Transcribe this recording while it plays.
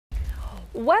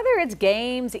Whether it's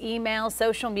games, email,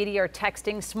 social media, or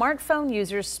texting, smartphone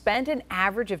users spend an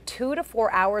average of 2 to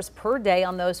 4 hours per day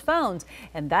on those phones,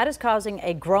 and that is causing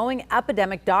a growing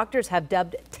epidemic doctors have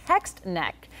dubbed text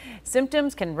neck.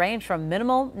 Symptoms can range from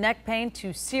minimal neck pain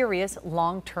to serious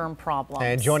long-term problems.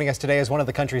 And joining us today is one of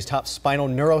the country's top spinal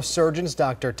neurosurgeons,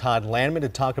 Dr. Todd Lanman, to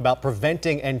talk about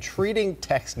preventing and treating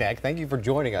text neck. Thank you for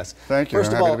joining us. Thank you.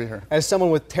 First I'm of happy all, to be here. as someone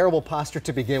with terrible posture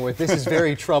to begin with, this is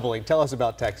very troubling. Tell us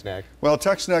about text neck. Well,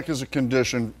 text neck is a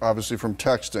condition, obviously, from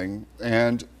texting,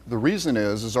 and the reason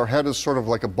is our head is sort of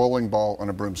like a bowling ball on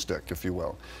a broomstick, if you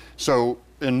will. So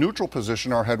in neutral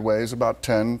position, our head weighs about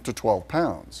 10 to 12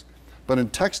 pounds. But in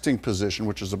texting position,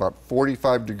 which is about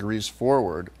 45 degrees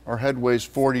forward, our head weighs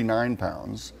 49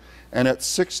 pounds. And at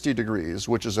 60 degrees,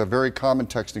 which is a very common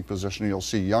texting position, you'll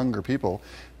see younger people,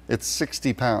 it's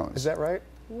 60 pounds. Is that right?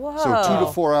 Whoa. So 2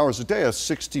 to 4 hours a day is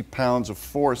 60 pounds of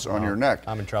force on your neck.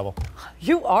 I'm in trouble.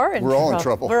 You are in trouble. We're all in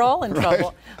trouble. We're all in Right?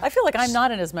 trouble. I feel like I'm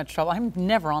not in as much trouble. I'm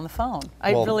never on the phone.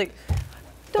 Well, really...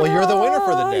 Well, you're the winner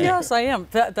for the day. Yes, I am.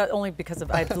 That only because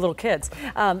I have little kids.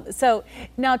 So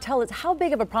now tell us, how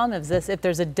big of a problem is this if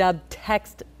there's a dubbed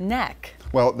text neck?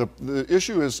 Well, the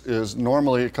issue is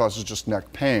normally it causes just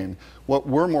neck pain. What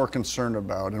we're more concerned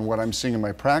about and what I'm seeing in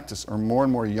my practice are more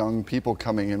and more young people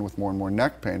coming in with more and more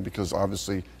neck pain because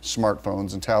obviously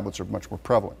smartphones and tablets are much more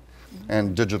prevalent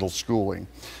and digital schooling.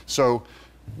 So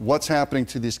what's happening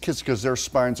to these kids because their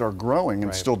spines are growing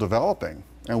and still developing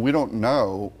and we don't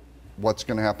know what's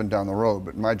going to happen down the road,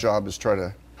 but my job is try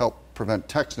to help prevent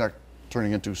text neck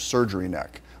turning into surgery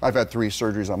neck. I've had 3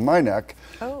 surgeries on my neck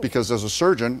because as a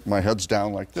surgeon, my head's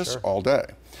down like this all day.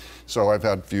 So I've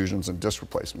had fusions and disc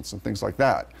replacements and things like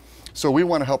that. So we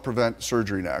want to help prevent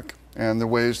surgery neck, and there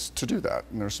are ways to do that.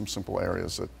 And there's some simple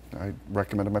areas that I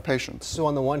recommend to my patients. So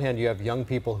on the one hand, you have young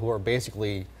people who are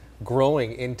basically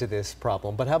growing into this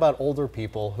problem, but how about older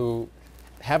people who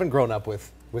haven't grown up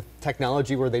with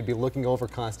technology where they'd be looking over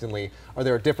constantly? Are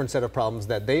there a different set of problems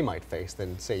that they might face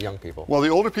than, say, young people? Well, the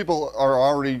older people are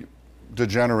already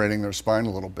degenerating their spine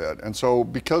a little bit. And so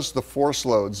because the force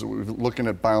loads, we're looking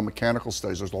at biomechanical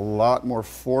studies, there's a lot more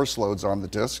force loads on the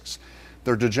discs.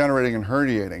 They're degenerating and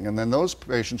herniating. And then those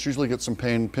patients usually get some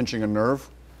pain pinching a nerve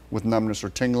with numbness or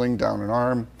tingling down an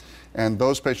arm. And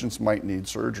those patients might need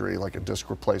surgery like a disc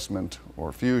replacement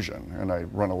or fusion. And I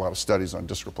run a lot of studies on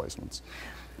disc replacements.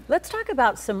 Let's talk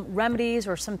about some remedies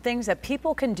or some things that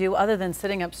people can do other than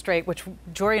sitting up straight, which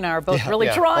Jory and I are both trying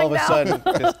all of now.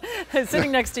 a sudden,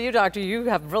 Sitting next to you, doctor, you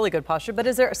have really good posture, but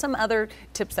is there some other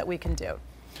tips that we can do?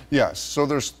 Yes, so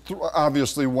there's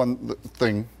obviously one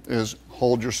thing is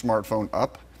hold your smartphone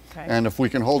up. And if we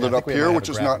can hold it up here, which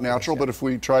is not natural, but if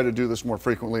we try to do this more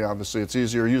frequently, obviously it's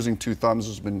easier. Using 2 thumbs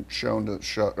has been shown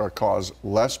to cause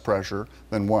less pressure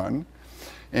than 1.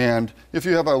 And if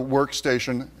you have a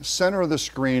workstation, center of the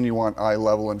screen you want eye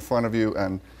level in front of you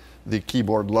and the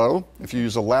keyboard low. If you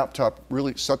use a laptop,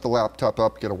 really set the laptop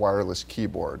up, get a wireless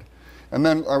keyboard. And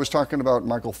then I was talking about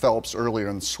Michael Phelps earlier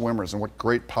and swimmers and what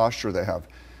great posture they have.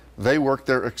 They work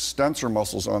their extensor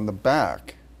muscles on the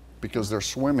back because they're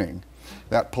swimming.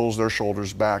 That pulls their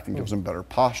shoulders back and gives them better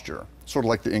posture. Sort of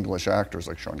like the English actors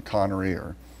like Sean Connery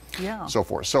or so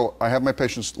forth. So I have my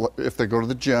patients, if they go to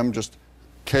the gym, just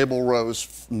cable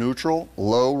rows neutral,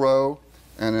 low row,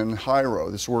 and then high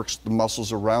row. This works the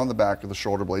muscles around the back of the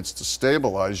shoulder blades to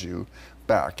stabilize you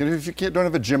back. And if you don't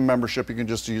have a gym membership, you can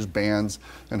just use bands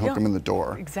and hook them in the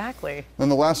door. Exactly. Then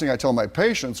the last thing I tell my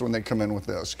patients when they come in with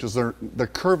this, because the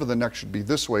curve of the neck should be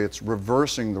this way, it's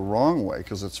reversing the wrong way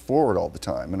because it's forward all the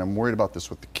time. And I'm worried about this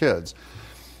with the kids.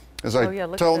 As I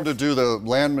tell them to do the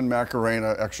Lanman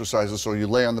Macarena exercises, so you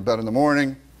lay on the bed in the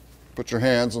morning, put your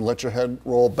hands and let your head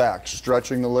roll back,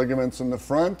 stretching the ligaments in the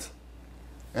front,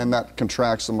 and that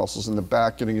contracts the muscles in the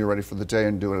back, getting you ready for the day,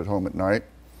 and do it at home at night.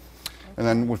 And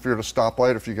then if you're at a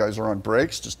stoplight, if you guys are on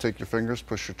brekes, just take your fingers,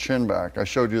 push your chin back. I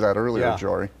showed you that earlier,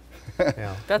 Jory.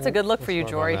 That's a good look for you,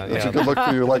 Jory. That's a good look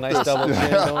for you, like nice this. Double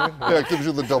chin going. Yeah, it gives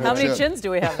you the double chin. How many chins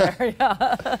do we have there?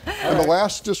 And the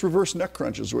last, just reverse neck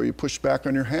crunches, where you push back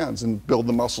on your hands and build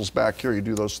the muscles back here. You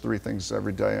do those 3 things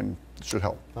every day, and it should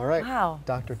help. All right. Wow.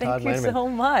 Dr. Todd Lanman. Thank you so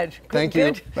much. Thank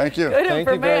you. Thank you. Good Thank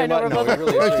you very much. No, we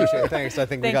really appreciate it. Thanks. I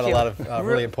think we got a lot of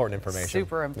really important information.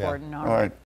 Super important. All right.